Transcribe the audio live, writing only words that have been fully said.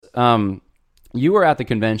You were at the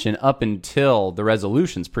convention up until the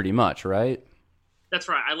resolutions pretty much, right? That's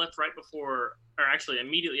right. I left right before, or actually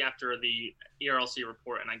immediately after the ERLC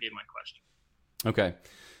report, and I gave my question. Okay.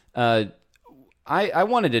 I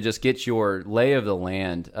wanted to just get your lay of the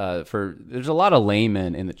land. There's a lot of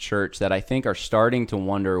laymen in the church that I think are starting to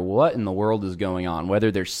wonder what in the world is going on,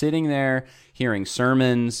 whether they're sitting there hearing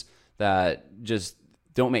sermons that just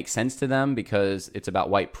don't make sense to them because it's about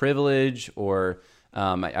white privilege, or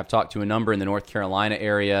I've talked to a number in the North Carolina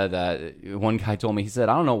area that one guy told me, he said,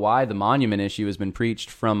 I don't know why the monument issue has been preached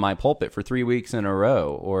from my pulpit for 3 weeks in a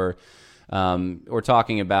row, or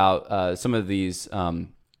talking about some of these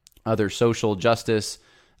other social justice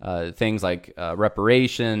things like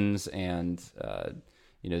reparations and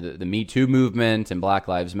the Me Too movement and Black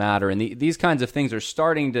Lives Matter, and these kinds of things are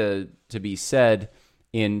starting to be said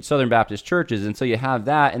in Southern Baptist churches. And so you have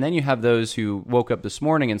that, and then you have those who woke up this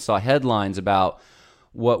morning and saw headlines about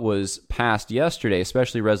what was passed yesterday,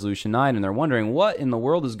 especially Resolution 9, and they're wondering what in the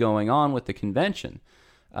world is going on with the convention.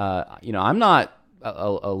 I'm not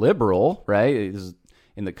a liberal, right?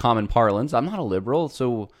 In the common parlance, I'm not a liberal,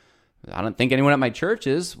 so I don't think anyone at my church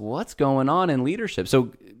is. What's going on in leadership?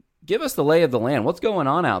 So give us the lay of the land. What's going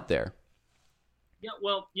on out there? Yeah,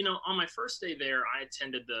 well, on my first day there, I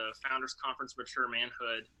attended the Founders Conference Mature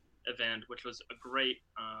Manhood event, which was a great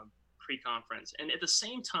pre-conference. And at the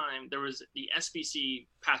same time, there was the SBC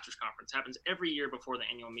Pastors Conference. It happens every year before the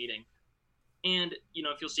annual meeting. And,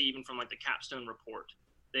 if you'll see even from like the capstone report,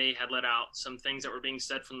 they had let out some things that were being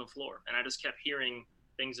said from the floor. And I just kept hearing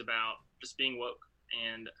things about just being woke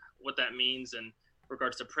and what that means in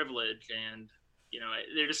regards to privilege. And,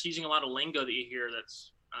 they're just using a lot of lingo that you hear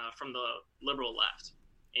that's from the liberal left.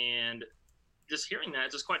 And just hearing that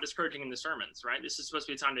is just quite discouraging in the sermons, right? This is supposed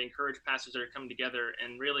to be a time to encourage pastors that are coming together,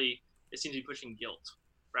 and really it seems to be pushing guilt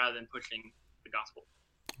rather than pushing the gospel.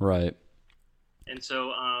 Right. And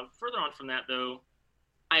so further on from that, though,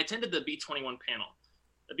 I attended the B21 panel.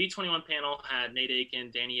 The B21 panel had Nate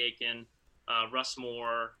Aiken, Danny Aiken, Russ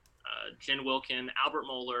Moore, Jen Wilkin, Albert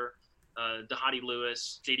Mohler, Dahadi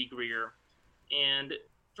Lewis, J.D. Greer. And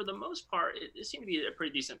for the most part, it seemed to be a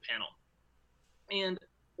pretty decent panel. And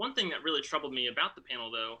one thing that really troubled me about the panel,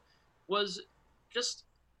 though, was just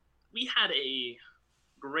we had a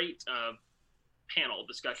great panel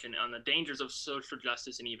discussion on the dangers of social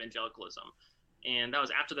justice and evangelicalism. And that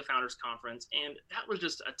was after the Founders Conference. And that was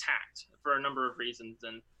just attacked for a number of reasons.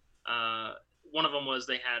 And one of them was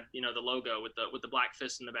they had, the logo with the black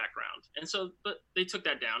fist in the background. And so, but they took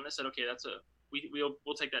that down. They said, okay,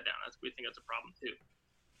 we'll take that down. We think that's a problem too.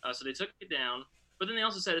 So they took it down. But then they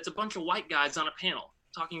also said it's a bunch of white guys on a panel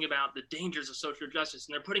talking about the dangers of social justice,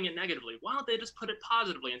 and they're putting it negatively. Why don't they just put it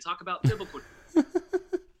positively and talk about biblical?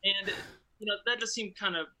 And that just seemed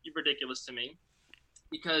kind of ridiculous to me,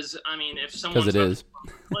 because if someone's on a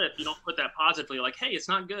cliff, you don't put that positively, like, hey, it's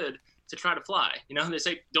not good to try to fly. They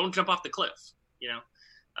say don't jump off the cliff.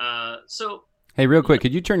 So hey, real quick,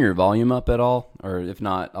 could you turn your volume up at all, or if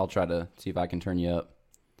not, I'll try to see if I can turn you up.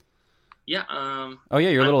 Yeah. Oh yeah,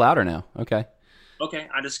 you're a little louder now. Okay. Okay,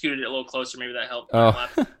 I just scooted it a little closer. Maybe that helped. Oh,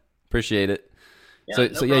 appreciate it. Yeah,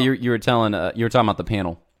 yeah, you were talking about the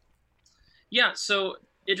panel. Yeah, so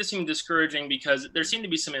it just seemed discouraging because there seemed to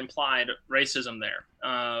be some implied racism there,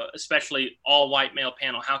 especially all white male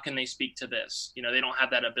panel. How can they speak to this? They don't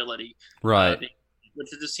have that ability, right? Which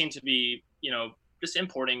just seemed to be, just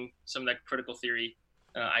importing some of that critical theory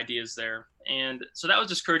ideas there, and so that was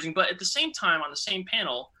discouraging. But at the same time, on the same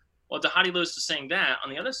panel, while Dahadi Lewis is saying that, on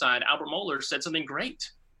the other side, Albert Mohler said something great.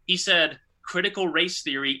 He said, critical race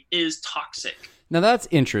theory is toxic. Now, that's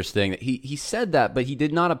interesting. He said that, but he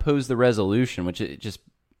did not oppose the resolution, which it just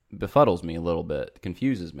befuddles me a little bit,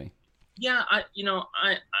 confuses me. Yeah, I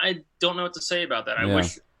don't know what to say about that. I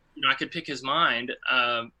wish, I could pick his mind.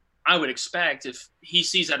 I would expect if he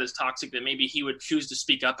sees that as toxic, that maybe he would choose to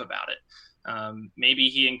speak up about it. Maybe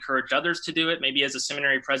he encouraged others to do it. Maybe as a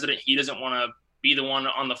seminary president, he doesn't want to be the one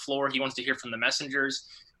on the floor. He wants to hear from the messengers,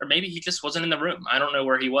 or maybe he just wasn't in the room. I don't know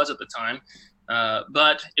where he was at the time,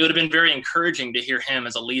 but it would have been very encouraging to hear him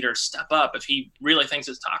as a leader step up if he really thinks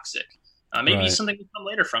it's toxic. Maybe something will come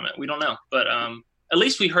later from it. We don't know, but at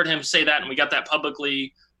least we heard him say that, and we got that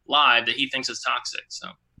publicly live that he thinks it's toxic. So,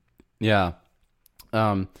 yeah.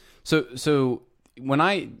 So when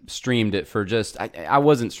I streamed it for I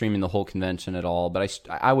wasn't streaming the whole convention at all, but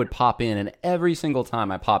I would pop in, and every single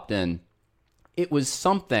time I popped in, it was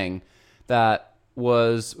something that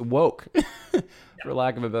was woke, for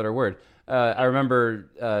lack of a better word. I remember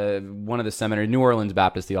one of the seminaries, New Orleans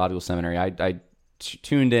Baptist Theological Seminary, I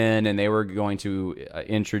tuned in, and they were going to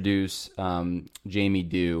introduce Jamie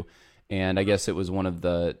Dew. and I guess it was one of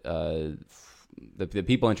the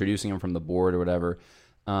people introducing him from the board or whatever.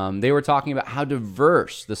 They were talking about how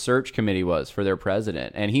diverse the search committee was for their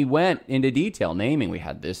president, and he went into detail, naming we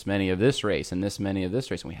had this many of this race and this many of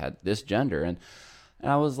this race, and we had this gender, and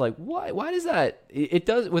I was like, why does that? It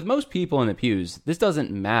does with most people in the pews. This doesn't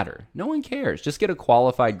matter. No one cares. Just get a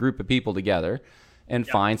qualified group of people together and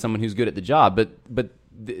find someone who's good at the job. But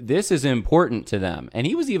this is important to them, and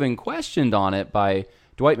he was even questioned on it by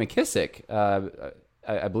Dwight McKissick.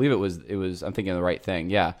 I believe it was. I'm thinking of the right thing.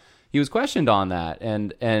 Yeah. He was questioned on that,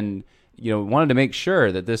 and wanted to make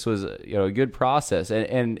sure that this was a good process,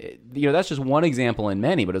 and that's just one example in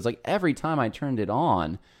many. But it's like every time I turned it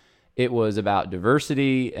on, it was about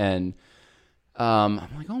diversity, and I'm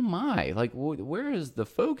like, oh my, like where has the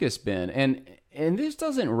focus been? And this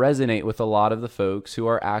doesn't resonate with a lot of the folks who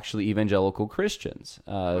are actually evangelical Christians,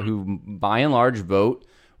 who by and large vote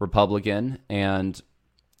Republican, and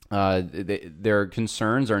their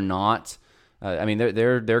concerns are not.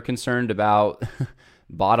 They're concerned about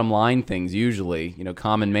bottom line things usually,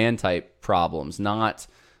 common man type problems, not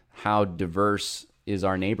how diverse is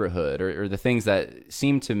our neighborhood or the things that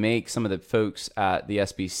seem to make some of the folks at the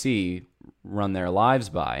SBC run their lives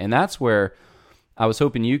by. And that's where I was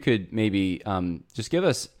hoping you could maybe just give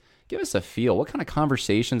us a feel. What kind of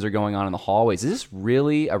conversations are going on in the hallways? Is this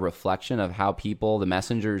really a reflection of how people, the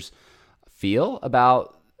messengers, feel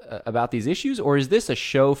about these issues, or is this a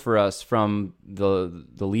show for us from the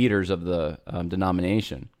leaders of the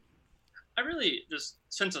denomination? I really just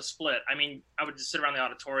sense a split. I mean, I would just sit around the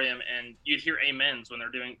auditorium and you'd hear amens when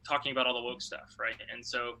they're talking about all the woke stuff, right? And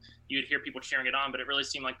so you'd hear people cheering it on, but it really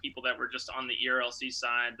seemed like people that were just on the ERLC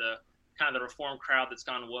side, the kind of the reform crowd that's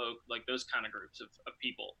gone woke, like those kind of groups of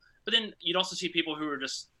people. But then you'd also see people who were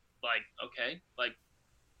just like, okay, like,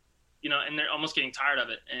 and they're almost getting tired of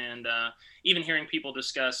it. And even hearing people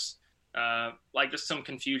discuss like just some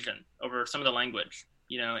confusion over some of the language,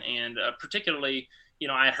 and particularly,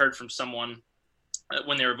 I had heard from someone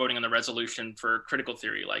when they were voting on the resolution for critical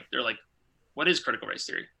theory, like they're like, what is critical race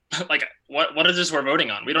theory? Like, what is this we're voting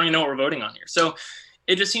on? We don't even know what we're voting on here. So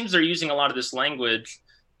it just seems they're using a lot of this language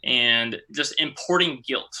and just importing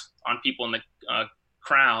guilt on people in the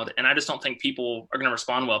crowd. And I just don't think people are going to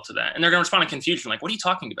respond well to that. And they're going to respond in confusion. Like, what are you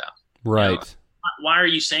talking about? Right. Why are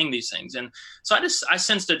you saying these things? And so I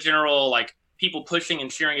sensed a general, like, people pushing and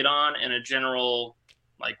cheering it on, and a general,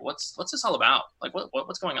 like, what's this all about? Like,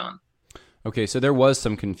 what's going on? Okay, so there was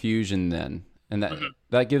some confusion then, and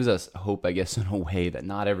that gives us hope, I guess, in a way that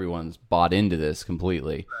not everyone's bought into this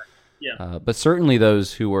completely. Right. Yeah. But certainly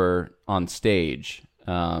those who were on stage,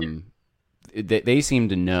 they seem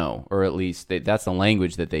to know, or at least that's the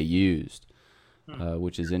language that they used,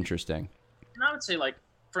 which is interesting. And I would say, like,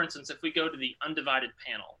 for instance, if we go to the undivided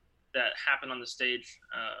panel that happened on the stage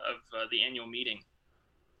of the annual meeting,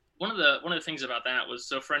 one of the things about that was,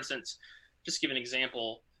 so for instance, just to give an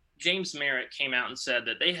example, James Merritt came out and said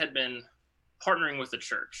that they had been partnering with the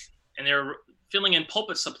church and they were filling in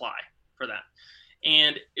pulpit supply for that.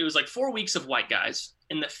 And it was like 4 weeks of white guys.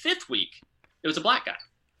 In the 5th week, it was a black guy.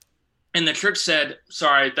 And the church said,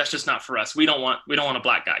 sorry, that's just not for us. We don't want a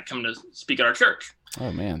black guy coming to speak at our church.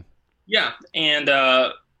 Oh, man. Yeah. And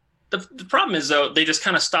the problem is, though, they just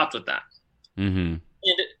kind of stopped with that. Mm-hmm.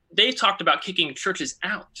 And they talked about kicking churches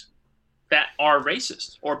out that are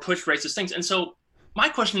racist or push racist things. And so my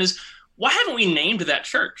question is, why haven't we named that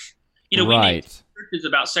church? We named churches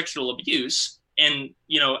about sexual abuse and,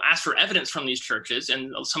 asked for evidence from these churches.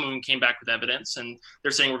 And some of them came back with evidence. And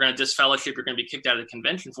they're saying, we're going to disfellowship. You're going to be kicked out of the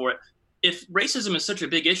convention for it. If racism is such a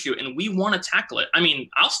big issue and we want to tackle it, I mean,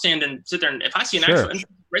 I'll stand and sit there, and if I see an actual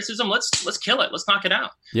racism, let's kill it. Let's knock it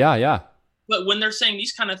out. Yeah. But when they're saying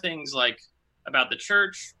these kind of things, like about the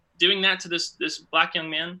church doing that to this black young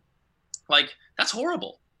man, like, that's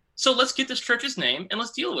horrible. So let's get this church's name and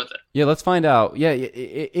let's deal with it. Yeah, let's find out. Yeah,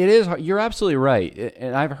 it is. You're absolutely right.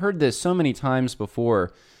 And I've heard this so many times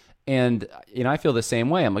before. And, I feel the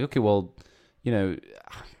same way. I'm like, okay, well,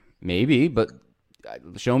 maybe, but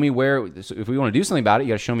show me where. If we want to do something about it, you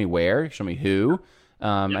got to show me where, show me who.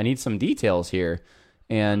 I need some details here.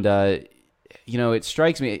 And, it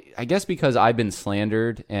strikes me, I guess because I've been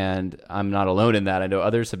slandered, and I'm not alone in that. I know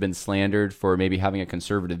others have been slandered for maybe having a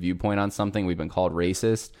conservative viewpoint on something. We've been called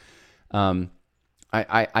racist.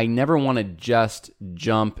 I never want to just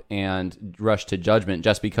jump and rush to judgment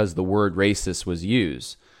just because the word racist was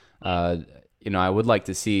used. I would like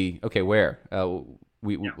to see, okay, where?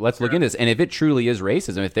 Let's look into this. And if it truly is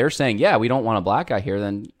racism, if they're saying, yeah, we don't want a black guy here,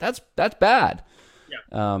 then that's bad.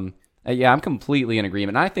 Yeah. I'm completely in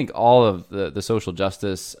agreement. And I think all of the social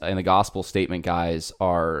justice and the gospel statement guys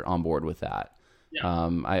are on board with that.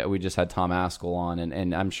 Yeah. We just had Tom Askell on,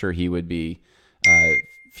 and I'm sure he would be uh,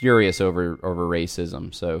 furious over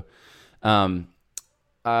racism. So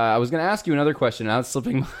I was going to ask you another question. Now it's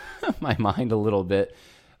slipping my mind a little bit.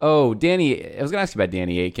 Oh, Danny, I was going to ask you about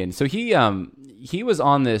Danny Akin. So he was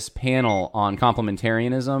on this panel on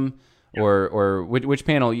complementarianism, Yeah. or which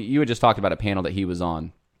panel? You had just talked about a panel that he was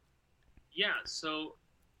on. Yeah. So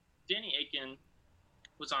Danny Akin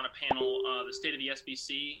was on a panel, the State of the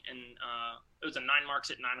SBC, and it was a 9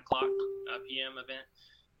 Marks at 9:00 p.m. event,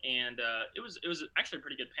 and it was actually a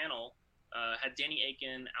pretty good panel. Had Danny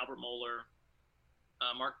Akin, Albert Mohler,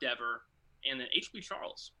 Mark Dever, and then H.B.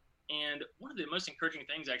 Charles. And one of the most encouraging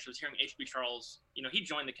things actually was hearing H.B. Charles. He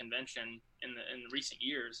joined the convention in the recent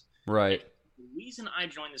years. Right. And the reason I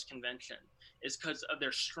joined this convention is because of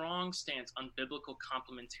their strong stance on biblical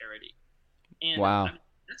complementarity. And Wow.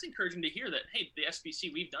 that's encouraging to hear that, hey, the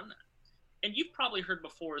SBC, we've done that. And you've probably heard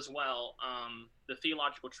before as well, the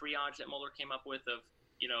theological triage that Mohler came up with of,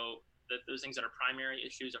 those things that are primary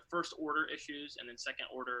issues are first order issues, and then second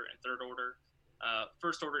order and third order.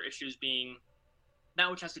 First order issues being that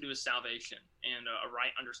which has to do with salvation and a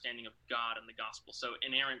right understanding of God and the gospel. So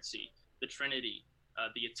inerrancy, the Trinity,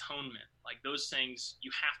 the atonement, like those things,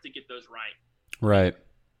 you have to get those right. Right.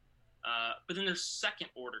 But then there's second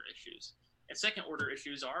order issues. And second order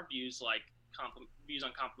issues are views like views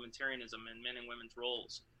on complementarianism and men and women's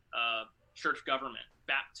roles, church government,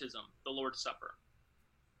 baptism, the Lord's Supper.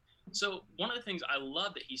 So one of the things I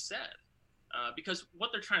love that he said, because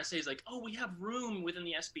what they're trying to say is like, we have room within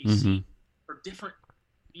the SBC for different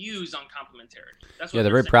views on complementarity. That's what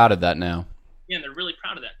they're very proud of that now. Yeah, and they're really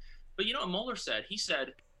proud of that. But you know what Mohler said? He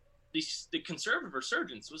said the conservative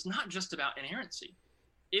resurgence was not just about inerrancy.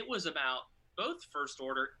 It was about both first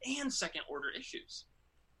order and second order issues.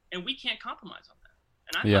 And we can't compromise on that.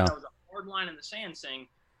 And I thought that was a hard line in the sand saying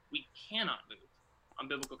we cannot move on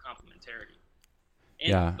biblical complementarity.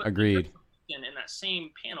 And, agreed. In that same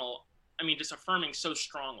panel, just affirming so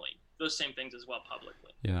strongly those same things as well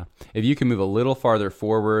publicly. Yeah. If you can move a little farther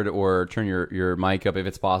forward or turn your mic up if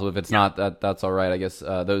it's possible. If it's not, that's all right. I guess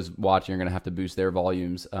those watching are going to have to boost their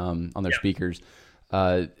volumes on their speakers.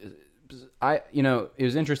 It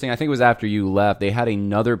was interesting. I think it was after you left. They had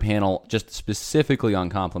another panel just specifically on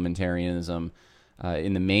complementarianism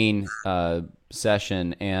in the main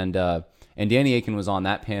session, and Danny Akin was on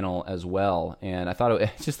that panel as well. And I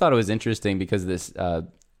just thought it was interesting because this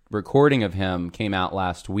recording of him came out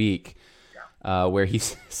last week, where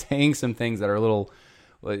he's saying some things that are a little.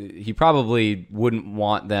 He probably wouldn't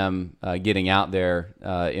want them getting out there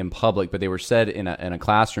in public, but they were said in a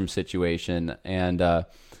classroom situation, and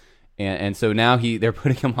so now they're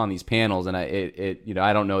putting him on these panels, and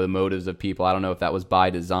I don't know the motives of people. I don't know if that was by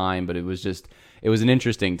design, but it was an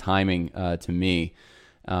interesting timing to me.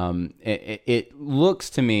 It looks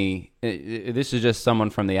to me, this is just someone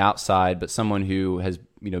from the outside, but someone who has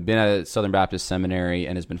been at a Southern Baptist seminary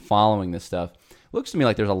and has been following this stuff. Looks to me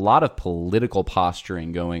like there's a lot of political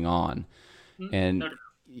posturing going on, and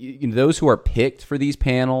those who are picked for these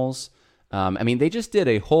panels. They just did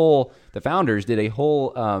the founders did a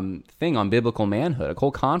whole thing on biblical manhood, a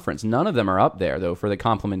whole conference. None of them are up there, though, for the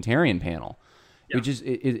complementarian panel, which is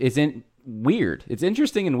weird. It's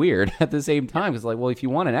interesting and weird at the same time. It's like, well, if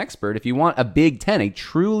you want an expert, if you want a big tent, a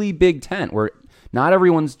truly big tent where not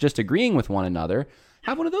everyone's just agreeing with one another,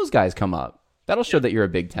 have one of those guys come up. That'll show that you're a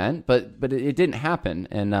big tent, but it didn't happen.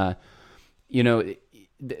 And,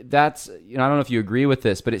 that's, I don't know if you agree with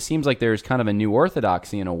this, but it seems like there's kind of a new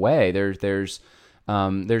orthodoxy in a way. There's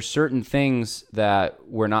certain things that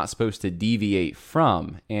we're not supposed to deviate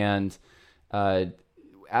from. And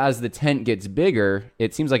as the tent gets bigger,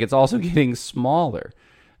 it seems like it's also getting smaller.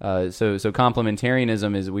 So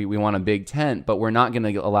complementarianism is we want a big tent, but we're not going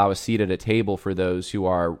to allow a seat at a table for those who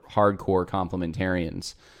are hardcore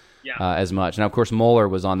complementarians as much. And of course, Mohler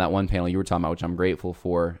was on that one panel you were talking about, which I'm grateful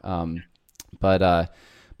for.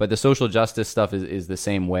 But the social justice stuff is the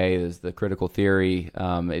same way as the critical theory.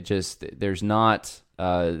 There's not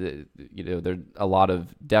there's a lot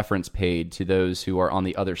of deference paid to those who are on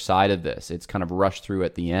the other side of this. It's kind of rushed through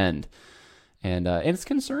at the end. And it's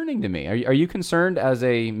concerning to me. Are you concerned as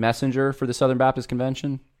a messenger for the Southern Baptist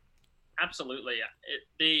Convention? Absolutely.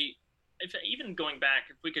 Even going back,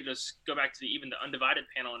 if we could just go back to the undivided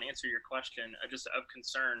panel and answer your question, just of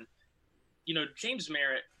concern. James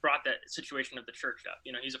Merritt brought that situation of the church up.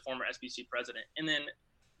 He's a former SBC president. And then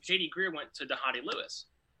J.D. Greear went to Dhati Lewis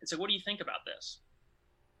and said, what do you think about this?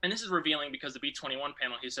 And this is revealing because the B21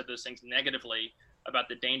 panel, he said those things negatively about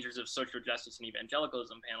the dangers of social justice and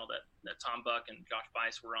evangelicalism panel that Tom Buck and Josh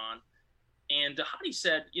Bice were on. And Dhati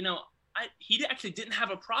said, he actually didn't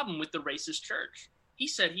have a problem with the racist church. He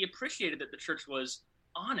said he appreciated that the church was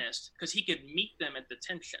honest because he could meet them at the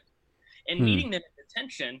tension. And meeting them at the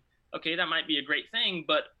tension, okay, that might be a great thing,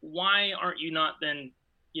 but why aren't you not then,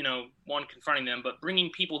 one, confronting them, but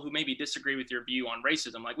bringing people who maybe disagree with your view on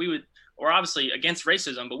racism? Like we're obviously against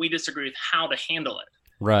racism, but we disagree with how to handle it.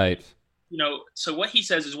 Right. So what he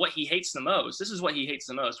says is what he hates the most. This is what he hates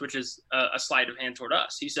the most, which is a sleight of hand toward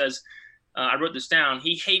us. He says, I wrote this down.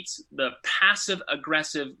 He hates the passive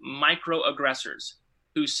aggressive microaggressors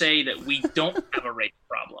who say that we don't have a race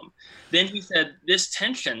problem. Then he said this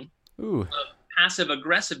tension of passive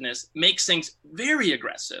aggressiveness makes things very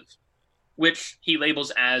aggressive, which he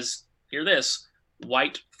labels as, hear this,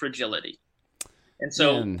 white fragility. And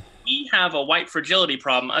so we have a white fragility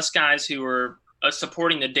problem, us guys who are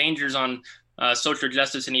supporting the dangers on social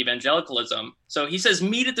justice and evangelicalism. So he says,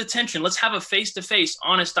 meet at the tension. Let's have a face-to-face,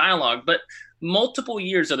 honest dialogue. But multiple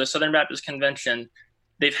years of the Southern Baptist Convention,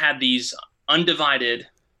 they've had these undivided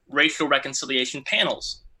racial reconciliation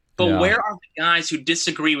panels. But where are the guys who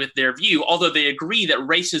disagree with their view, although they agree that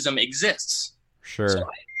racism exists? Sure. So I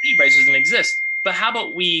agree racism exists. But how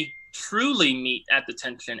about we truly meet at the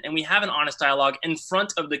tension and we have an honest dialogue in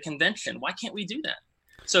front of the convention? Why can't we do that?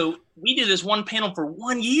 So we did this one panel for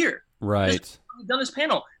 1 year. Right. We've done this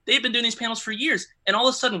panel. They've been doing these panels for years, and all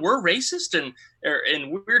of a sudden we're racist and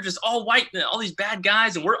we're just all white and all these bad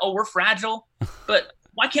guys, and we're fragile. But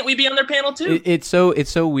why can't we be on their panel too? It's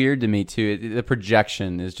so weird to me too. The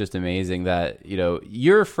projection is just amazing. That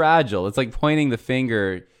you're fragile. It's like pointing the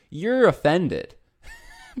finger. You're offended,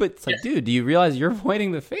 but it's like, dude, do you realize you're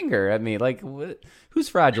pointing the finger at me? Like, who's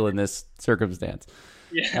fragile in this circumstance?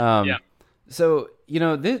 Yeah. So,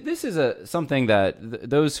 this is something that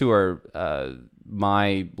those who are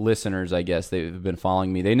my listeners, I guess, they've been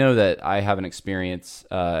following me. They know that I have an experience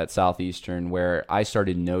at Southeastern where I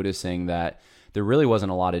started noticing that there really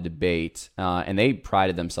wasn't a lot of debate, and they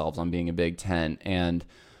prided themselves on being a Big Ten. And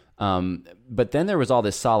but then there was all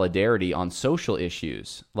this solidarity on social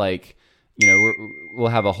issues. Like, we'll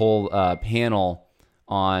have a whole panel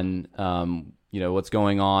on what's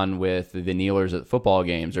going on with the kneelers at football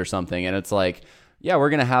games or something. And it's like, yeah, we're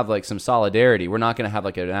going to have like some solidarity. We're not going to have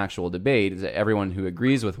like an actual debate. Everyone who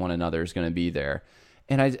agrees with one another is going to be there.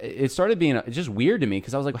 And it started being just weird to me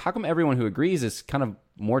because I was like, how come everyone who agrees is kind of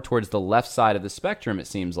more towards the left side of the spectrum, it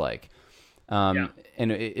seems like. And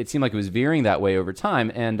it seemed like it was veering that way over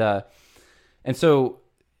time. And so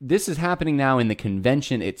this is happening now in the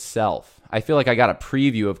convention itself. I feel like I got a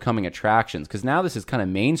preview of coming attractions because now this is kind of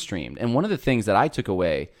mainstreamed. And one of the things that I took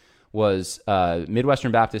away was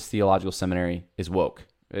Midwestern Baptist Theological Seminary is woke,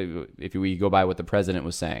 if we go by what the president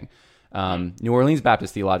was saying. New Orleans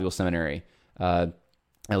Baptist Theological Seminary, at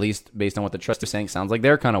least based on what the trust is saying, sounds like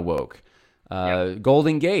they're kind of woke.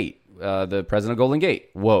 Golden Gate, the president of Golden Gate,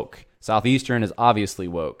 woke. Southeastern is obviously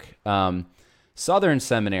woke. Southern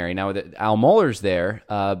Seminary, now Al Mohler's there,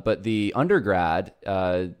 but the undergrad,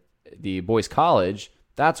 the Boyce College,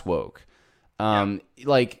 that's woke.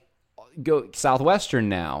 Like, go Southwestern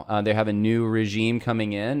now. They have a new regime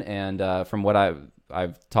coming in, and from what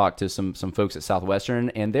I've talked to some folks at Southwestern,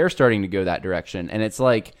 and they're starting to go that direction. And it's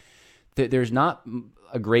like there's not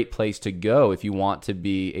a great place to go if you want to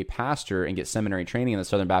be a pastor and get seminary training in the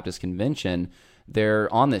Southern Baptist Convention.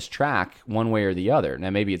 They're on this track one way or the other. Now,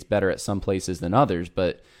 maybe it's better at some places than others,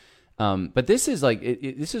 but this is like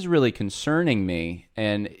this is really concerning me,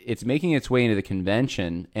 and it's making its way into the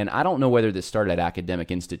convention. And I don't know whether this started at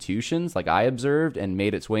academic institutions, like I observed, and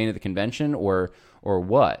made its way into the convention, or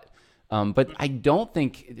what. But I don't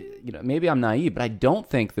think, maybe I'm naive, but I don't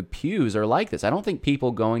think the pews are like this. I don't think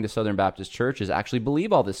people going to Southern Baptist churches actually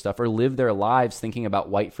believe all this stuff or live their lives thinking about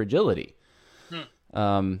white fragility.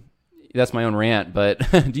 That's my own rant, but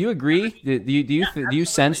do you agree? Do you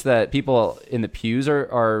sense that people in the pews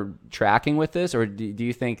are tracking with this, or do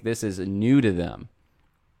you think this is new to them?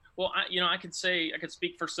 Well, I could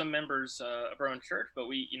speak for some members of our own church, but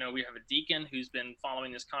we have a deacon who's been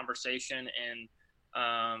following this conversation,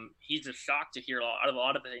 and he's just shocked to hear a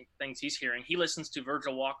lot of the things he's hearing. He listens to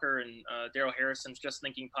Virgil Walker and Daryl Harrison's Just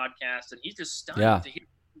Thinking podcast, and he's just stunned to hear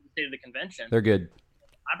the state of the convention. They're good.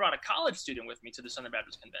 I brought a college student with me to the Southern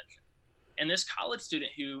Baptist Convention. And this college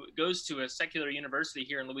student who goes to a secular university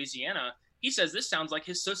here in Louisiana, he says this sounds like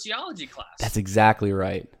his sociology class. That's exactly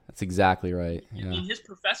right. Yeah. I mean, his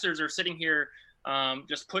professors are sitting here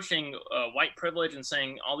just pushing white privilege and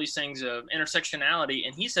saying all these things of intersectionality.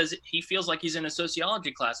 And he says he feels like he's in a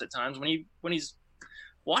sociology class at times when he's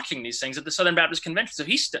watching these things at the Southern Baptist Convention. So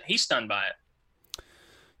he's stunned by it.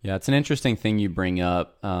 Yeah, it's an interesting thing you bring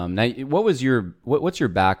up. Now, what's your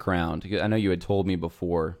background? I know you had told me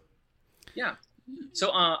before. Yeah.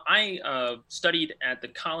 So I studied at the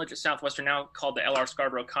college at Southwestern, now called the L.R.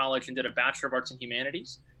 Scarborough College, and did a Bachelor of Arts in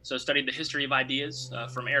Humanities. So studied the history of ideas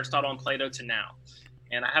from Aristotle and Plato to now.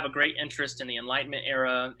 And I have a great interest in the Enlightenment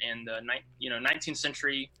era and the 19th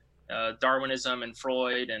century Darwinism and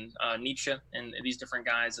Freud and Nietzsche and these different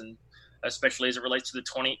guys, and especially as it relates to the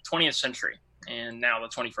 20th century and now the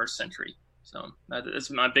 21st century. So that's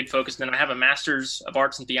my big focus. Then I have a Master's of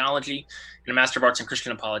Arts in Theology and a Master of Arts in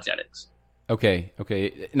Christian Apologetics. Okay.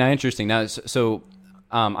 Now, interesting. Now,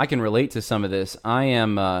 I can relate to some of this. I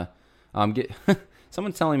am.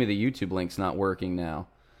 Someone's telling me the YouTube link's not working now.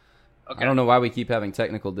 Okay. I don't know why we keep having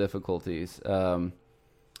technical difficulties.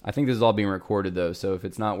 I think this is all being recorded though, so if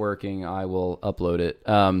it's not working, I will upload it.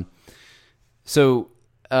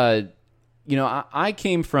 I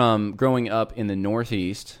came from growing up in the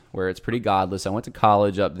Northeast, where it's pretty godless. I went to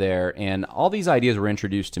college up there, and all these ideas were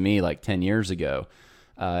introduced to me like 10 years ago.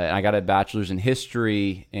 And I got a bachelor's in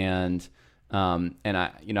history, and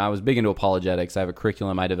I was big into apologetics. I have a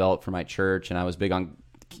curriculum I developed for my church, and I was big on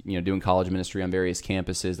doing college ministry on various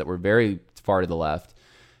campuses that were very far to the left.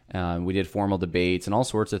 We did formal debates and all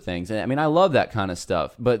sorts of things. And I mean, I love that kind of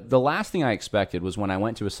stuff. But the last thing I expected was when I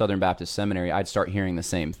went to a Southern Baptist seminary, I'd start hearing the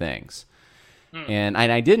same things. And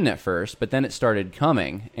I didn't at first, but then it started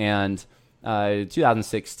coming. And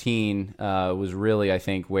 2016 was really, I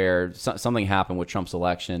think, where something happened with Trump's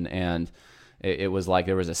election, and it was like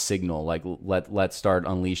there was a signal, like let's start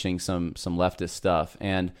unleashing some leftist stuff.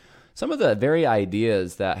 And some of the very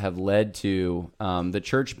ideas that have led to the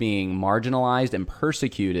church being marginalized and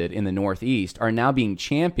persecuted in the Northeast are now being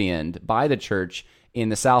championed by the church in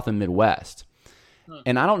the South and Midwest.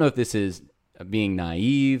 And I don't know if this is being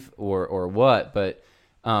naive or what, but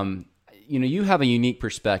you have a unique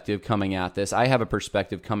perspective coming at this. I have a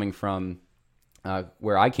perspective coming from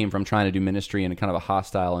where I came from, trying to do ministry in a kind of a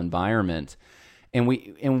hostile environment. And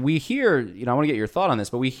we hear, I want to get your thought on this,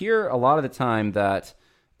 but we hear a lot of the time that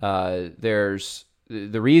there's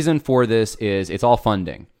the reason for this is it's all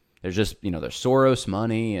funding. There's just, there's Soros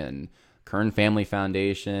money and Kern Family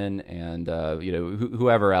Foundation and,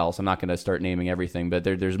 whoever else. I'm not going to start naming everything, but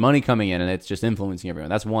there's money coming in and it's just influencing everyone.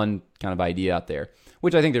 That's one kind of idea out there,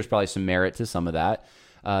 which I think there's probably some merit to some of that.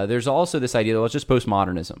 There's also this idea that it's just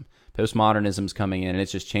postmodernism. Postmodernism's coming in and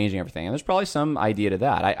it's just changing everything. And there's probably some idea to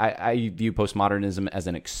that. I view postmodernism as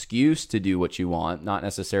an excuse to do what you want, not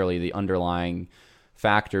necessarily the underlying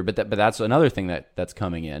factor, but that's another thing that's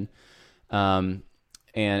coming in. And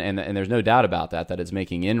there's no doubt about that it's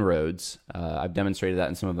making inroads. I've demonstrated that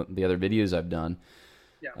in some of the other videos I've done.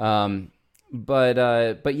 Yeah.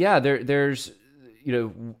 But yeah, there's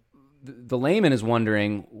the layman is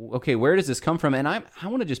wondering, okay, where does this come from? And I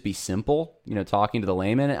want to just be simple, talking to the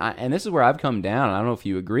layman. And this is where I've come down. I don't know if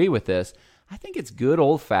you agree with this. I think it's good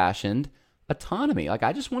old fashioned autonomy. Like,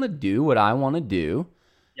 I just want to do what I want to do.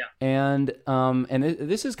 Yeah. And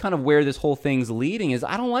this is kind of where this whole thing's leading is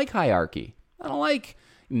I don't like hierarchy. I don't like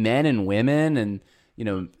men and women and,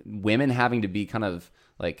 women having to be kind of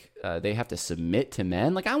like they have to submit to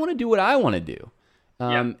men. Like, I want to do what I want to do.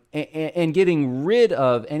 And getting rid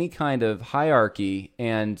of any kind of hierarchy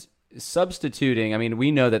and substituting. I mean, we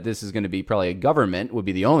know that this is going to be probably a government would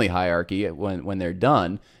be the only hierarchy when they're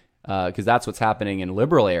done, because that's what's happening in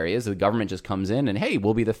liberal areas. The government just comes in and, hey,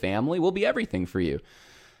 we'll be the family. We'll be everything for you.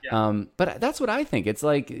 Yeah. But that's what I think. It's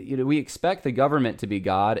like, we expect the government to be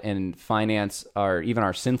God and finance even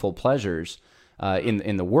our sinful pleasures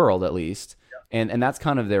in the world, at least. And that's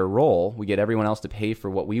kind of their role. We get everyone else to pay for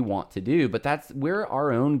what we want to do, but we're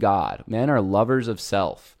our own God. Men are lovers of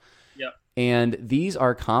self. Yep. And these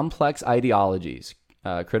are complex ideologies,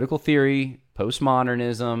 critical theory,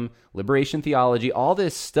 postmodernism, liberation theology, all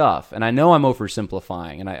this stuff. And I know I'm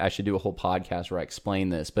oversimplifying, and I should do a whole podcast where I explain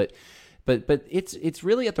this, but it's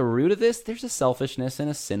really at the root of this. There's a selfishness and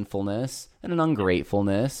a sinfulness and an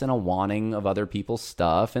ungratefulness and a wanting of other people's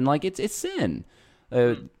stuff, and like it's sin.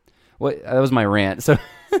 That was my rant. So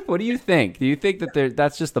what do you think? Do you think that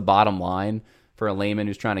that's just the bottom line for a layman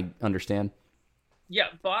who's trying to understand? Yeah,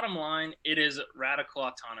 bottom line, it is radical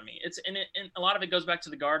autonomy. And a lot of it goes back to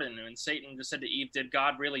the garden, and Satan just said to Eve, "Did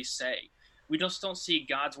God really say?" We just don't see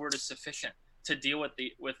God's word as sufficient to deal with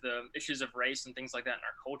the issues of race and things like that in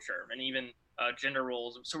our culture, and even gender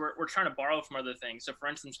roles. So we're trying to borrow from other things. So, for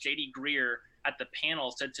instance, J.D. Greer at the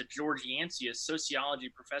panel said to George Yancey, a sociology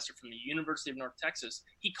professor from the University of North Texas,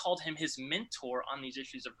 he called him his mentor on these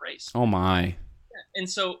issues of race. Oh my! Yeah. And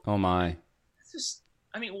so, oh my! It's just,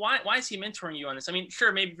 I mean, why is he mentoring you on this? I mean,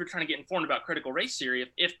 sure, maybe if you're trying to get informed about critical race theory,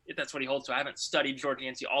 if that's what he holds to. I haven't studied George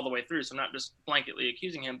Yancey all the way through, so I'm not just blanketly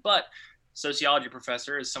accusing him, but sociology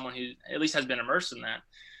professor is someone who at least has been immersed in that.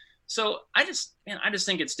 So I just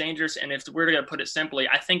think it's dangerous. And if we're going to put it simply,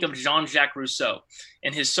 I think of Jean-Jacques Rousseau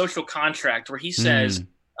and his Social Contract, where he says,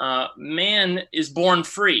 man is born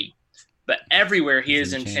free, but everywhere he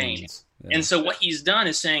is in chains. Yeah. And so what he's done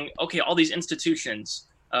is saying, okay, all these institutions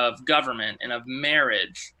of government and of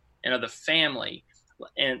marriage and of the family,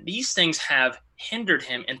 and these things have hindered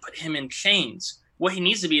him and put him in chains. What he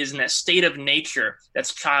needs to be is in that state of nature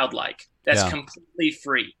that's childlike, that's completely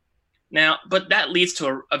free. Now, but that leads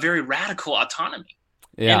to a very radical autonomy.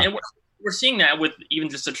 Yeah. And we're seeing that with even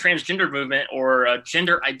just a transgender movement or a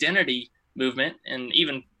gender identity movement, and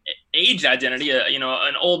even age identity.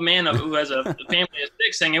 An old man who has a family of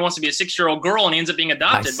 6 saying he wants to be a 6-year-old girl, and he ends up being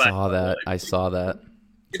adopted. I saw that.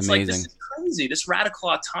 It's amazing. Like, this is crazy. This radical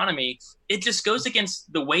autonomy, it just goes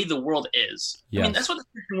against the way the world is. Yes. I mean, that's what the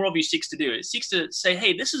Christian worldview seeks to do. It seeks to say,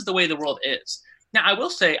 hey, this is the way the world is. Now, I will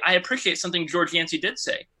say, I appreciate something George Yancey did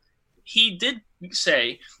say. He did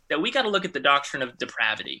say that we got to look at the doctrine of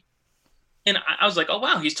depravity. And I was like, oh,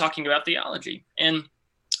 wow, he's talking about theology. And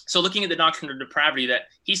so looking at the doctrine of depravity, that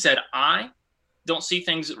he said, I don't see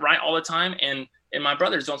things right all the time, and my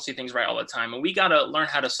brothers don't see things right all the time. And we got to learn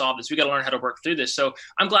how to solve this. We got to learn how to work through this. So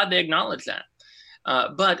I'm glad they acknowledge that.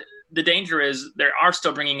 But the danger is they are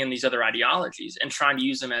still bringing in these other ideologies and trying to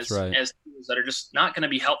use them as tools that are just not going to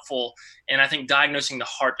be helpful. And I think diagnosing the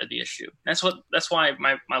heart of the issue. That's why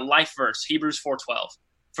my life verse, Hebrews 4:12,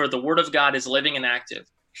 for the word of God is living and active,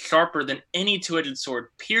 sharper than any two-edged sword,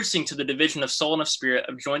 piercing to the division of soul and of spirit,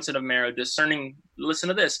 of joints and of marrow, discerning, listen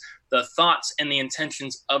to this, the thoughts and the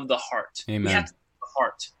intentions of the heart. Amen. We have to get to the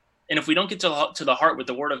heart. And if we don't get to the heart with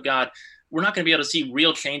the word of God, we're not going to be able to see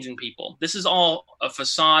real change in people. This is all a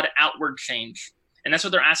facade, outward change. And that's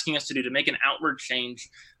what they're asking us to do, to make an outward change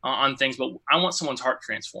on things. But I want someone's heart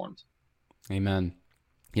transformed. Amen.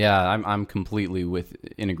 Yeah, I'm completely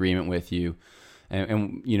in agreement with you.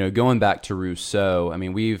 And going back to Rousseau, I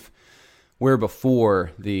mean, we're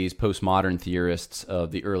before these postmodern theorists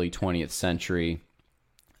of the early 20th century.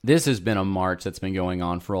 This has been a march that's been going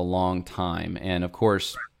on for a long time. And of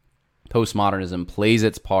course, postmodernism plays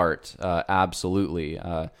its part, absolutely.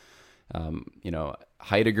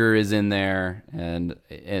 Heidegger is in there, and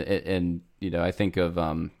I think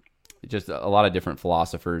of just a lot of different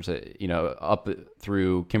philosophers, up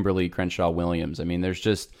through Kimberly Crenshaw Williams. I mean,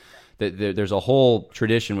 there's a whole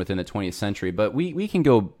tradition within the 20th century, but we can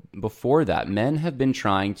go before that. Men have been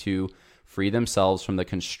trying to free themselves from the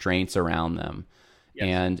constraints around them. Yes.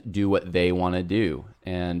 And do what they want to do.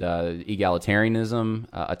 And egalitarianism,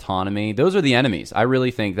 autonomy, those are the enemies. I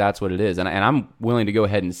really think that's what it is. And I'm willing to go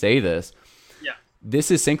ahead and say this. Yeah. This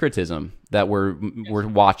is syncretism that we're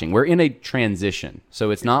watching. We're in a transition.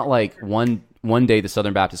 So it's not like one day the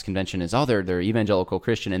Southern Baptist Convention is, they're evangelical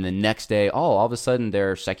Christian, and the next day, all of a sudden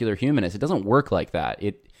they're secular humanists. It doesn't work like that.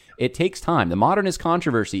 It takes time. The modernist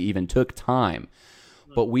controversy even took time.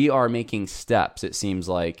 But we are making steps, it seems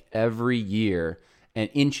like, every year, and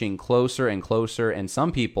inching closer and closer. And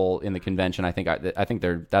some people in the convention, I think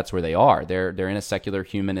that's where they are. They're in a secular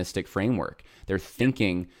humanistic framework. They're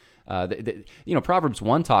thinking. Proverbs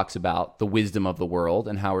 1 talks about the wisdom of the world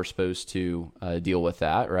and how we're supposed to deal with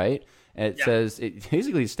that, right? And it says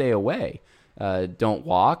basically stay away, don't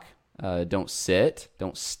walk, don't sit,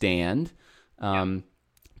 don't stand,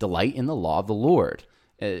 delight in the law of the Lord.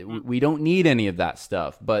 We don't need any of that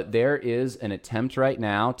stuff, but there is an attempt right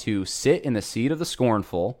now to sit in the seat of the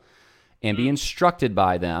scornful and be instructed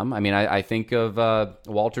by them. I mean, I think of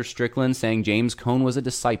Walter Strickland saying James Cone was a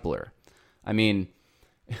discipler. I mean,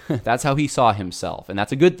 that's how he saw himself, and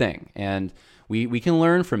that's a good thing. And we can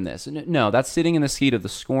learn from this. No, that's sitting in the seat of the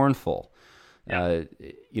scornful.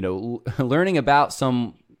 Learning about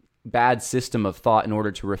some bad system of thought in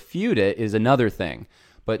order to refute it is another thing.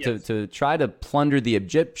 But to try to plunder the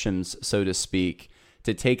Egyptians, so to speak,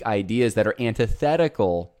 to take ideas that are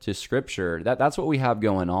antithetical to Scripture, that's what we have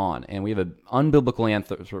going on. And we have an unbiblical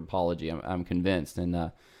anthropology, I'm convinced.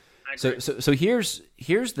 And so here's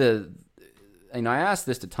the, I asked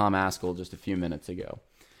this to Tom Ascol just a few minutes ago.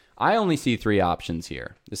 I only see 3 options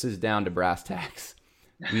here. This is down to brass tacks.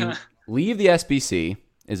 Leave the SBC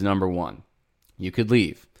is number 1. You could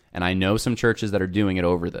leave. And I know some churches that are doing it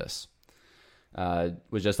over this.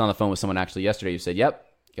 Was just on the phone with someone actually yesterday who said, yep,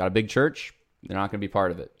 got a big church. They're not going to be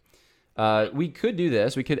part of it. We could do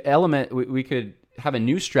this. We could have a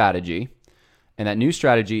new strategy. And that new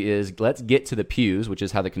strategy is let's get to the pews, which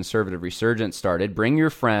is how the conservative resurgence started. Bring your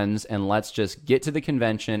friends and let's just get to the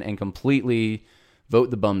convention and completely vote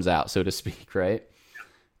the bums out, so to speak, right?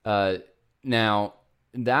 Now,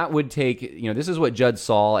 that would take, this is what Judd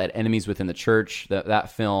Saul at Enemies Within the Church,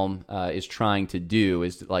 that film is trying to do,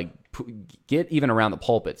 is to, like, get even around the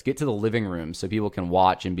pulpits, get to the living room so people can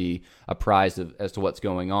watch and be apprised as to what's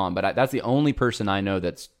going on. But that's the only person I know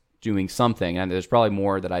that's doing something, and there's probably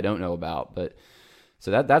more that I don't know about. But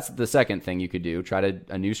so that's the second thing you could do. Try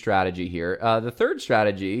a new strategy here. The third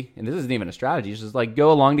strategy, and this isn't even a strategy, it's just like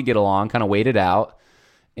go along to get along, kind of wait it out,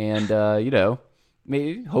 and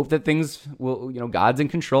maybe hope that things will, God's in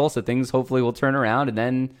control, so things hopefully will turn around, and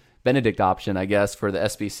then Benedict option, I guess, for the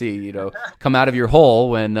SBC, come out of your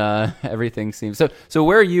hole when everything seems so.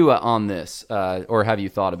 Where are you on this, or have you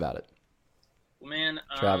thought about it? Well, man,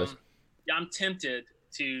 Travis, yeah, I'm tempted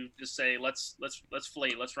to just say let's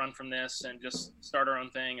flee, let's run from this and just start our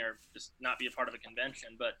own thing, or just not be a part of a convention.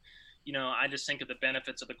 But I just think of the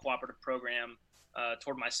benefits of the cooperative program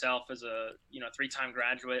toward myself as a 3-time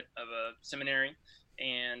graduate of a seminary,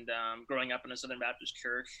 and growing up in a Southern Baptist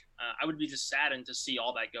church. I would be just saddened to see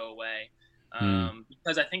all that go away,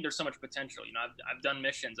 because I think there's so much potential. I've done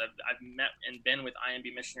missions, I've met and been with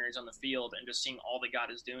IMB missionaries on the field, and just seeing all that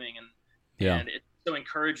God is doing, and it's so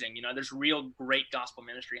encouraging. There's real great gospel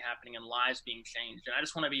ministry happening and lives being changed, and I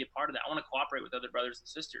just want to be a part of that. I want to cooperate with other brothers and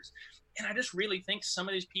sisters, and I just really think some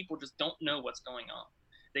of these people just don't know what's going on.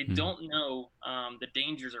 They don't know the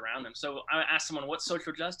dangers around them. So I ask someone, what's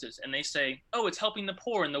social justice? And they say, oh, it's helping the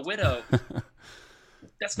poor and the widow.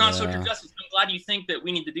 That's not social justice. I'm glad you think that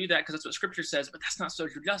we need to do that because that's what Scripture says, but that's not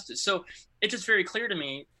social justice. So it's just very clear to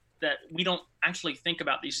me that we don't actually think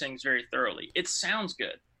about these things very thoroughly. It sounds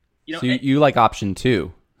good. So you like option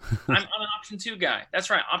 2. I'm an option 2 guy. That's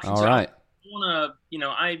right, option 2. All right.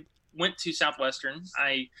 I went to Southwestern.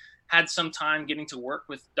 I had some time getting to work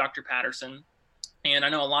with Dr. Patterson. And I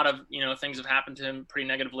know a lot of, things have happened to him pretty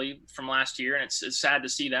negatively from last year, and it's sad to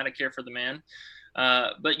see that. I care for the man.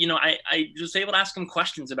 But I was able to ask him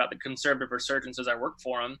questions about the conservative resurgence as I worked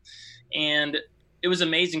for him. And it was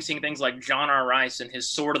amazing seeing things like John R. Rice and his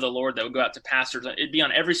Sword of the Lord that would go out to pastors. It'd be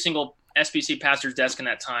on every single SBC pastor's desk in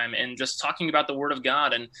that time, and just talking about the Word of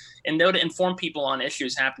God and they would inform people on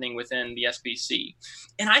issues happening within the SBC.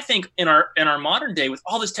 And I think in our modern day, with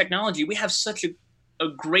all this technology, we have such a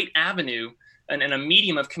great avenue and a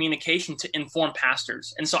medium of communication to inform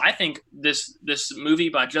pastors. And so I think this movie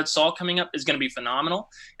by Judd Saul coming up is going to be phenomenal.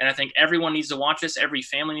 And I think everyone needs to watch this. Every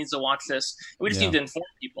family needs to watch this. We just need to inform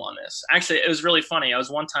people on this. Actually, it was really funny. I was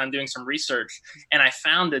one time doing some research, and I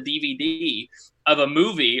found a DVD of a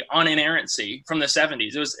movie on inerrancy from the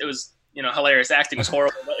 70s. It was hilarious. Acting was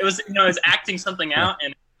horrible, but it was acting something out,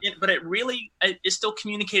 but it really it still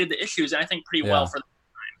communicated the issues, and I think pretty well for the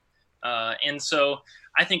time. And so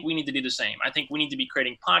I think we need to do the same. I think we need to be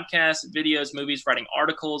creating podcasts, videos, movies, writing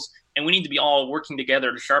articles, and we need to be all working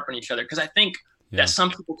together to sharpen each other. Because I think that some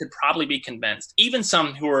people could probably be convinced, even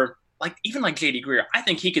some who are like J.D. Greear. I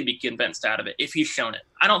think he could be convinced out of it if he's shown it.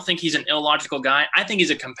 I don't think he's an illogical guy. I think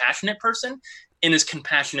he's a compassionate person, and his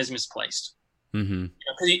compassion is misplaced.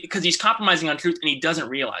 Because he's compromising on truth and he doesn't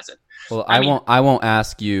realize it. Well, I won't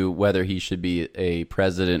ask you whether he should be a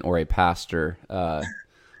president or a pastor.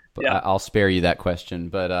 But I'll spare you that question.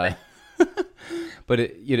 But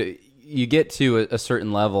you get to a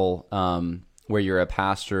certain level where you're a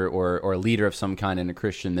pastor or a leader of some kind in a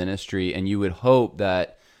Christian ministry, and you would hope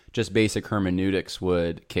that just basic hermeneutics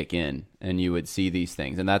would kick in and you would see these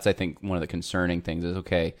things. And that's, I think, one of the concerning things is,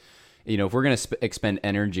 okay, if we're going to expend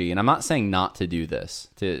energy, and I'm not saying not to do this,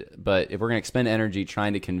 but if we're going to expend energy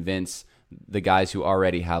trying to convince the guys who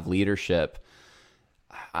already have leadership,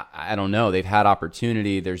 I don't know. They've had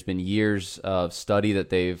opportunity. There's been years of study that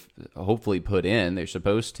they've hopefully put in. They're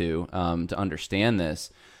supposed to understand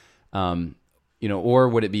this. Or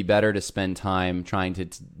would it be better to spend time trying to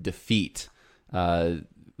defeat the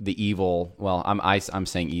evil? Well, I'm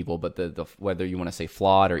saying evil, but the whether you want to say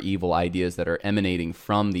flawed or evil ideas that are emanating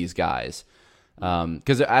from these guys.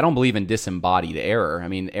 Because I don't believe in disembodied error. I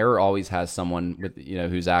mean, error always has someone with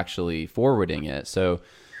who's actually forwarding it. So.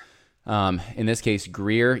 In this case,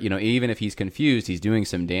 Greear, even if he's confused, he's doing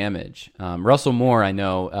some damage. Russell Moore, I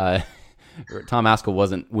know, Tom Askell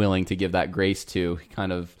wasn't willing to give that grace to.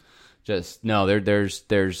 Kind of just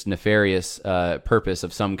there's nefarious purpose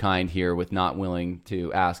of some kind here with not willing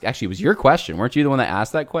to ask. Actually, it was your question. Weren't you the one that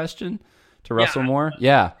asked that question to Russell Moore?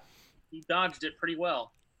 Yeah, he dodged it pretty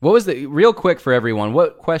well. What was real quick for everyone?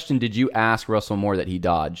 What question did you ask Russell Moore that he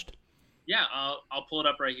dodged? Yeah, I'll pull it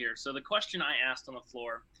up right here. So the question I asked on the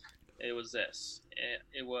floor. It was this.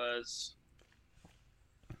 It was,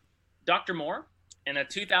 Dr. Moore, in a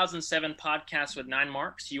 2007 podcast with 9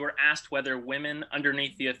 Marks, you were asked whether women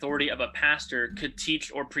underneath the authority of a pastor could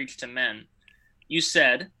teach or preach to men. You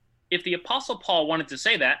said, if the Apostle Paul wanted to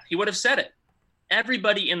say that, he would have said it.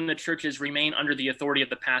 everybody in the churches remain under the authority of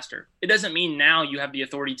the pastor. It doesn't mean now you have the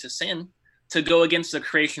authority to sin, to go against the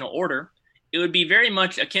creational order. It would be very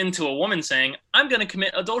much akin to a woman saying, I'm going to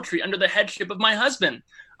commit adultery under the headship of my husband.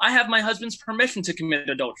 I have my husband's permission to commit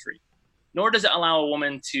adultery. Nor does it allow a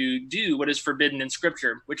woman to do what is forbidden in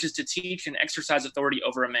Scripture, which is to teach and exercise authority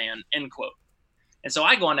over a man, end quote. And so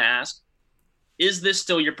I go on to ask, is this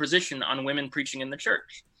still your position on women preaching in the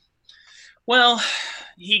church? Well,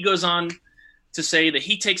 he goes on to say that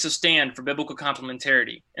he takes a stand for biblical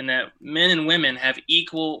complementarity and that men and women have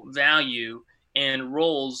equal value and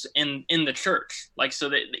roles in the church, like so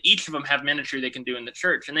that each of them have ministry they can do in the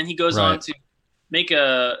church. And then he goes on to make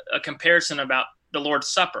a comparison about the Lord's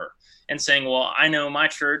Supper and saying, well, I know my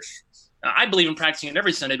church, I believe in practicing it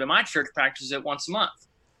every Sunday, but my church practices it once a month.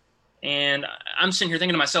 And I'm sitting here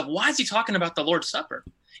thinking to myself, why is he talking about the Lord's Supper?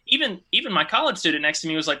 Even my college student next to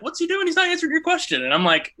me was like, what's he doing? He's not answering your question. And I'm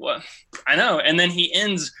like, well, I know. And then he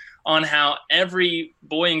ends on how every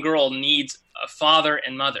boy and girl needs a father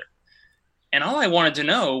and mother. And all I wanted to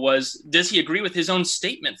know was, does he agree with his own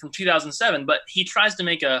statement from 2007? But he tries to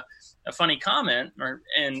make a funny comment,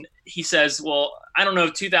 and he says, well, I don't know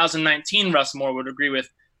if 2019 Russ Moore would agree with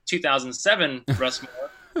 2007 Russ Moore.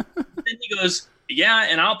 Then he goes, yeah,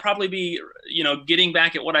 and I'll probably be, getting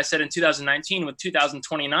back at what I said in 2019 with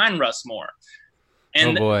 2029 Russ Moore.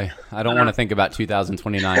 And oh boy, I don't want to think about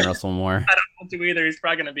 2029 Russell Moore. I don't want to either. He's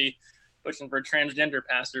probably going to be pushing for a transgender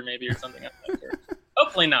pastor maybe or something like that.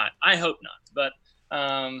 Hopefully not. I hope not. But,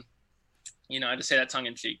 I just say that tongue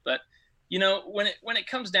in cheek. But, when it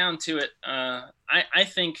comes down to it, I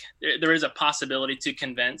think there is a possibility to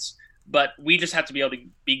convince, but we just have to be able to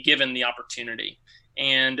be given the opportunity.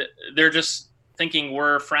 And they're just thinking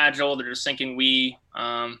we're fragile. They're just thinking we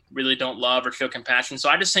really don't love or show compassion. So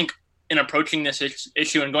I just think in approaching this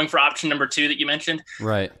issue and going for option number 2 that you mentioned,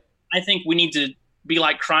 right, I think we need to be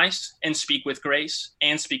like Christ and speak with grace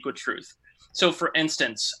and speak with truth. So, for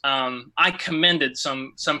instance, I commended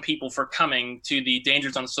some people for coming to the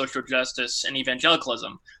Dangers on Social Justice and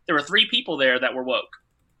Evangelicalism. There were 3 people there that were woke.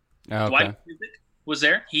 Oh, okay. Dwight was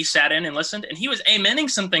there. He sat in and listened, and he was amening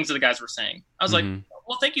some things that the guys were saying. I was like,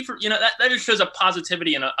 well, thank you for, that just shows a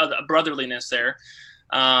positivity and a brotherliness there.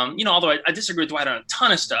 Although I disagree with Dwight on a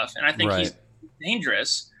ton of stuff, and I think he's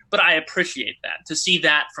dangerous, but I appreciate that, to see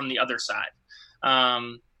that from the other side.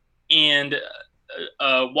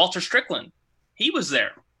 Walter Strickland, he was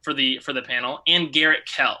there for the panel, and Garrett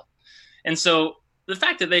Kell. And so the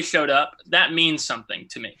fact that they showed up, that means something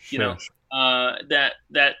to me, sure. That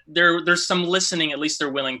there's some listening, at least they're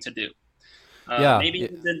willing to do. Maybe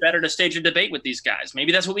it's been better to stage a debate with these guys.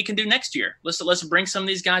 Maybe that's what we can do next year. Let's bring some of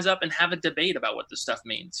these guys up and have a debate about what this stuff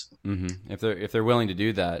means. Mm-hmm. If they're willing to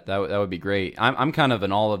do that would be great. I'm kind of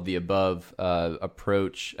an all of the above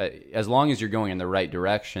approach. As long as you're going in the right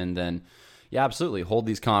direction, then yeah, absolutely. Hold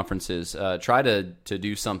these conferences. Try to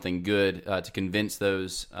do something good to convince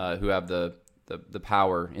those who have the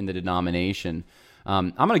power in the denomination.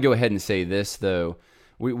 I'm going to go ahead and say this, though.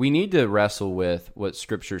 We need to wrestle with what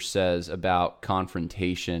Scripture says about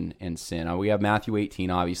confrontation and sin. We have Matthew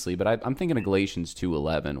 18, obviously, but I'm thinking of Galatians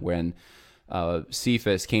 2:11, when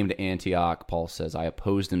Cephas came to Antioch. Paul says, I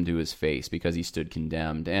opposed him to his face because he stood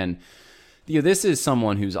condemned. And this is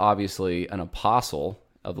someone who's obviously an apostle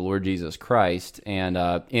of the Lord Jesus Christ, and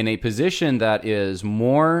in a position that is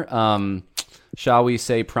more, shall we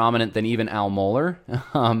say, prominent than even Al Mohler,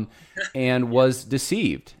 and was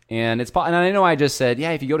deceived. And I know I just said,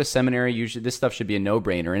 yeah, if you go to seminary, usually this stuff should be a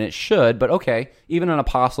no-brainer, and it should, but okay, even an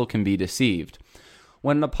apostle can be deceived.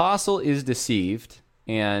 When an apostle is deceived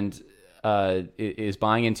and is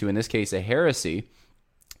buying into, in this case, a heresy,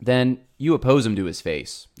 then you oppose him to his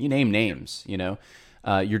face. You name names,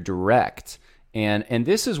 you're direct. And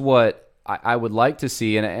this is what I would like to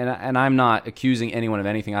see, and I'm not accusing anyone of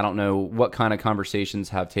anything. I don't know what kind of conversations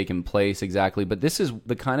have taken place exactly, but this is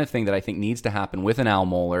the kind of thing that I think needs to happen with an Al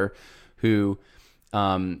Mohler, who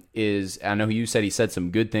is, I know you said he said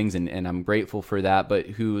some good things, and I'm grateful for that, but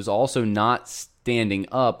who's also not standing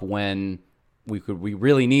up when we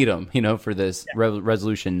really need him, for this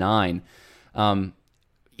Resolution 9.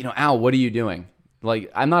 Al, what are you doing? Like,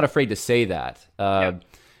 I'm not afraid to say that.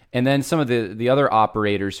 And then some of the other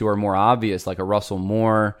operators who are more obvious, like a Russell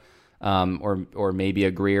Moore, or maybe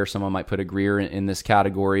a Greer. Someone might put a Greer in this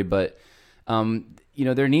category, but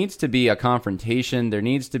there needs to be a confrontation. There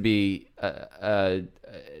needs to be a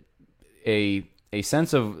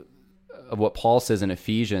sense of what Paul says in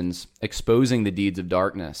Ephesians, exposing the deeds of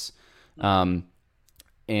darkness, and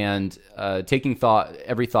taking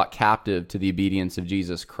every thought captive to the obedience of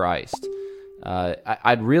Jesus Christ.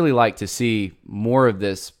 I'd really like to see more of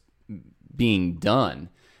this being done.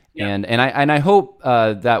 Yeah. And I hope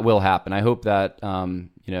that will happen. I hope that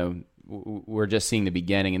we're just seeing the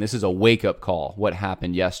beginning, and this is a wake-up call, what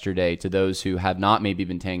happened yesterday, to those who have not maybe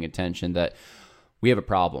been paying attention, that we have a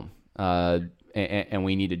problem, and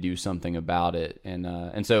we need to do something about it.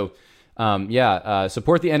 And so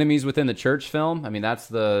support the Enemies Within the Church film. I mean, that's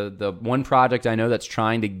the one project I know that's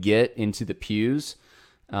trying to get into the pews.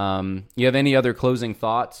 You have any other closing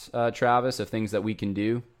thoughts, Travis, of things that we can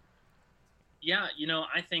do? Yeah,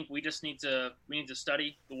 I think we just need to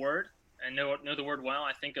study the Word and know the Word well.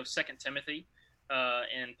 I think of 2 Timothy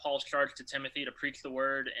and Paul's charge to Timothy to preach the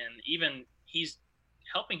Word, and even he's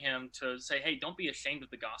helping him to say, hey, don't be ashamed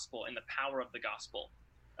of the gospel and the power of the gospel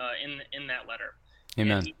in that letter.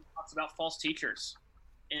 Amen. And he talks about false teachers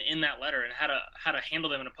in that letter and how to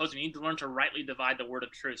handle them and oppose them. You need to learn to rightly divide the word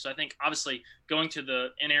of truth. So I think obviously going to the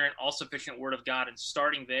inerrant, all-sufficient Word of God and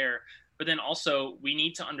starting there. But then also, we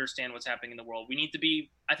need to understand what's happening in the world.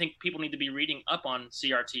 I think people need to be reading up on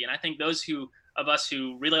CRT. And I think those of us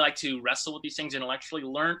who really like to wrestle with these things intellectually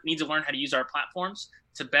need to learn how to use our platforms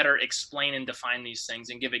to better explain and define these things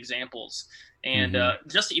and give examples. And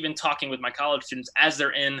just even talking with my college students as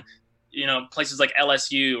they're in, places like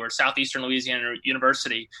LSU or Southeastern Louisiana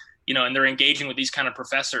University, and they're engaging with these kind of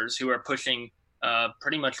professors who are pushing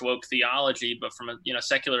pretty much woke theology, but from a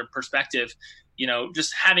secular perspective,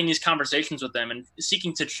 just having these conversations with them and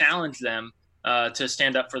seeking to challenge them to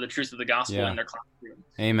stand up for the truth of the gospel in their classroom.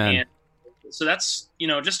 Amen. And so that's,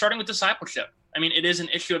 just starting with discipleship. I mean, it is an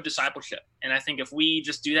issue of discipleship. And I think if we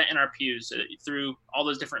just do that in our pews through all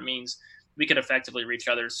those different means, we could effectively reach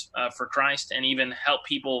others for Christ and even help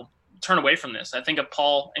people turn away from this. I think of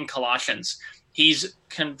Paul in Colossians. He's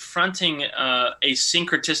confronting a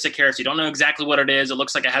syncretistic heresy. Don't know exactly what it is. It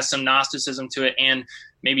looks like it has some Gnosticism to it and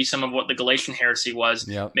maybe some of what the Galatian heresy was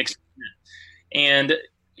mixed in it. And,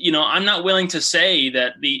 I'm not willing to say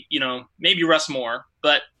that maybe Russ Moore,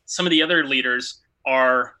 but some of the other leaders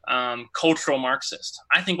are cultural Marxists.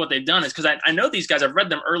 I think what they've done is, because I know these guys, I've read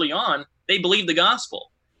them early on, they believe the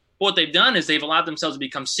gospel. But what they've done is they've allowed themselves to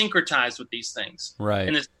become syncretized with these things. Right.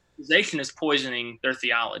 And this syncretization is poisoning their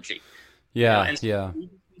theology. Yeah, and so we need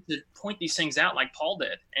to point these things out like Paul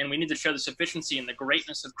did, and we need to show the sufficiency and the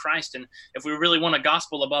greatness of Christ. And if we really want a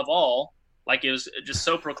gospel above all, like it was just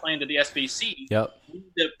so proclaimed at the SBC, we need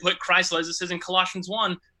to put Christ, as it says in Colossians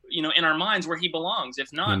 1, in our minds where he belongs.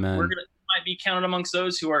 If not, might be counted amongst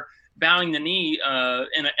those who are bowing the knee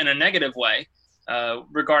in a negative way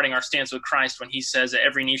regarding our stance with Christ, when he says that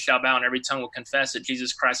every knee shall bow and every tongue will confess that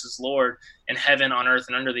Jesus Christ is Lord in heaven, on earth,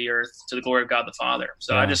 and under the earth, to the glory of God the Father.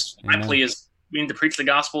 So my plea is we need to preach the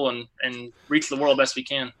gospel and reach the world best we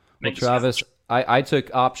can. Well, Travis, I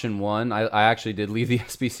took option one. I actually did leave the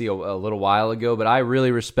SBC a little while ago, but I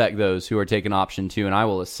really respect those who are taking option two, and I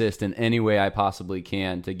will assist in any way I possibly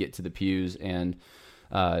can to get to the pews and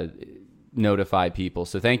notify people.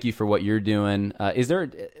 So thank you for what you're doing. Is there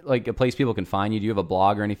like a place people can find you? Do you have a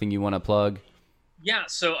blog or anything you want to plug? Yeah,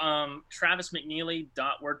 so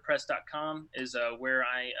travismcneely.wordpress.com is where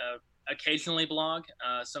I occasionally blog.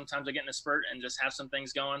 Sometimes I get in a spurt and just have some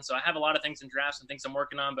things going. So I have a lot of things in drafts and things I'm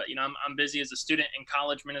working on, but I'm busy as a student and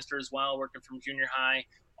college minister as well, working from junior high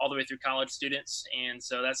all the way through college students. And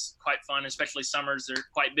so that's quite fun, especially summers. They're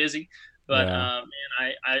quite busy, but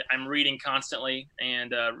I'm reading constantly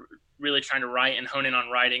and really trying to write and hone in on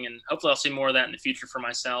writing. And hopefully I'll see more of that in the future for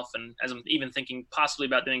myself. And as I'm even thinking possibly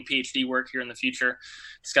about doing PhD work here in the future,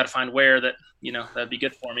 just got to find where that'd be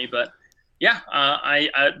good for me. But yeah, I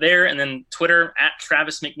there, and then Twitter at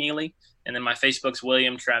Travis McNeely, and then my Facebook's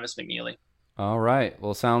William Travis McNeely. All right.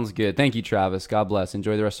 Well, sounds good. Thank you, Travis. God bless.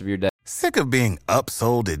 Enjoy the rest of your day. Sick of being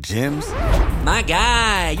upsold at gyms? My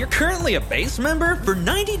guy, you're currently a base member? For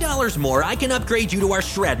 $90 more, I can upgrade you to our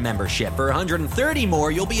Shred membership. For $130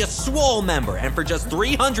 more, you'll be a Swole member. And for just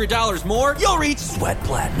 $300 more, you'll reach Sweat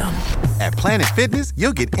Platinum. At Planet Fitness,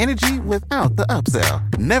 you'll get energy without the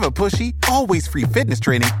upsell. Never pushy, always free fitness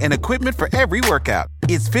training and equipment for every workout.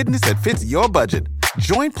 It's fitness that fits your budget.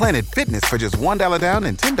 Join Planet Fitness for just $1 down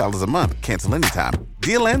and $10 a month. Cancel anytime.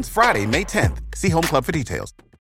 Deal ends Friday, May 10th. See Home Club for details.